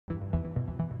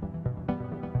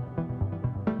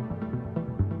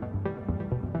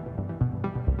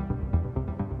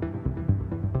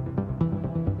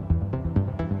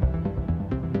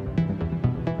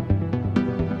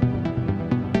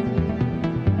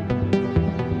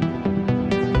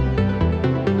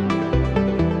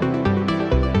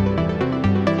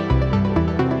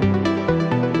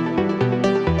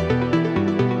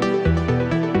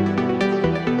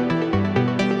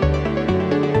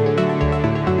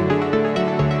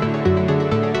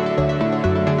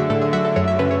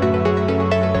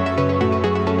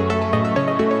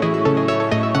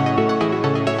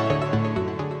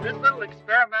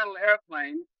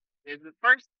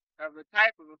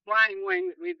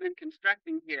been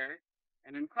constructing here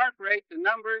and incorporates a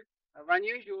number of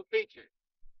unusual features.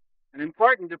 An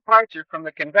important departure from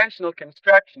the conventional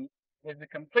construction is the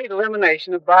complete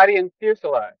elimination of body and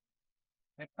fuselage.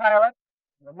 The pilot,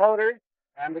 the motor,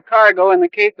 and the cargo, in the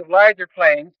case of larger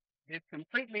planes, is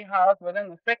completely housed within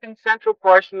the thickened central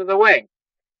portion of the wing,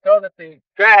 so that the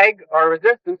drag or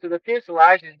resistance of the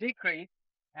fuselage is decreased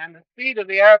and the speed of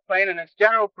the airplane and its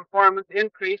general performance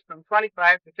increased from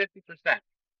 25 to 50%.